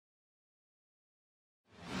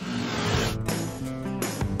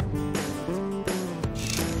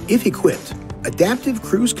If equipped, Adaptive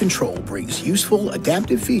Cruise Control brings useful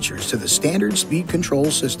adaptive features to the standard speed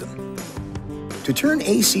control system. To turn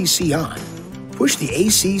ACC on, push the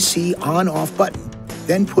ACC on-off button,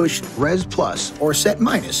 then push Res Plus or Set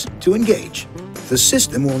Minus to engage. The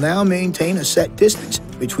system will now maintain a set distance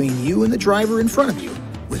between you and the driver in front of you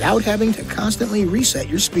without having to constantly reset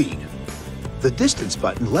your speed. The Distance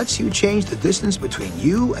button lets you change the distance between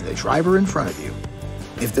you and the driver in front of you.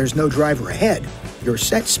 If there's no driver ahead, your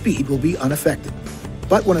set speed will be unaffected.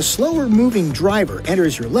 But when a slower moving driver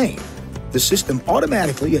enters your lane, the system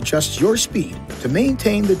automatically adjusts your speed to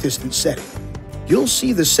maintain the distance setting. You'll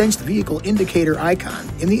see the Sensed Vehicle Indicator icon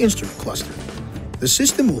in the instrument cluster. The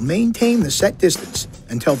system will maintain the set distance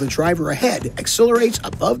until the driver ahead accelerates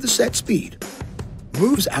above the set speed,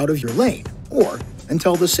 moves out of your lane, or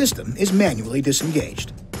until the system is manually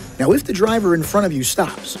disengaged. Now, if the driver in front of you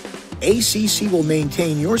stops, ACC will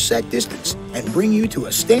maintain your set distance and bring you to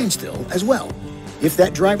a standstill as well. If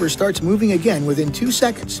that driver starts moving again within 2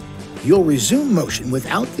 seconds, you'll resume motion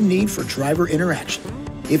without the need for driver interaction.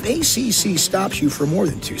 If ACC stops you for more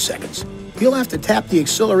than 2 seconds, you'll have to tap the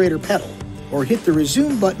accelerator pedal or hit the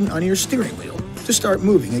resume button on your steering wheel to start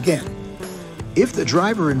moving again. If the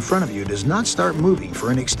driver in front of you does not start moving for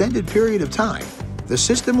an extended period of time, the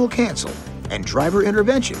system will cancel and driver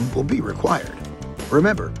intervention will be required.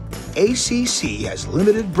 Remember, ACC has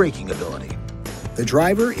limited braking ability. The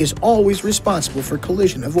driver is always responsible for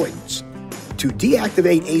collision avoidance. To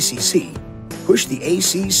deactivate ACC, push the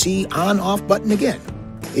ACC on-off button again.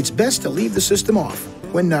 It's best to leave the system off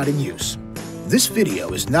when not in use. This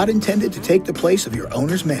video is not intended to take the place of your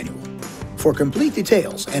owner's manual. For complete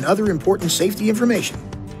details and other important safety information,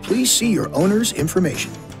 please see your owner's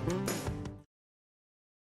information.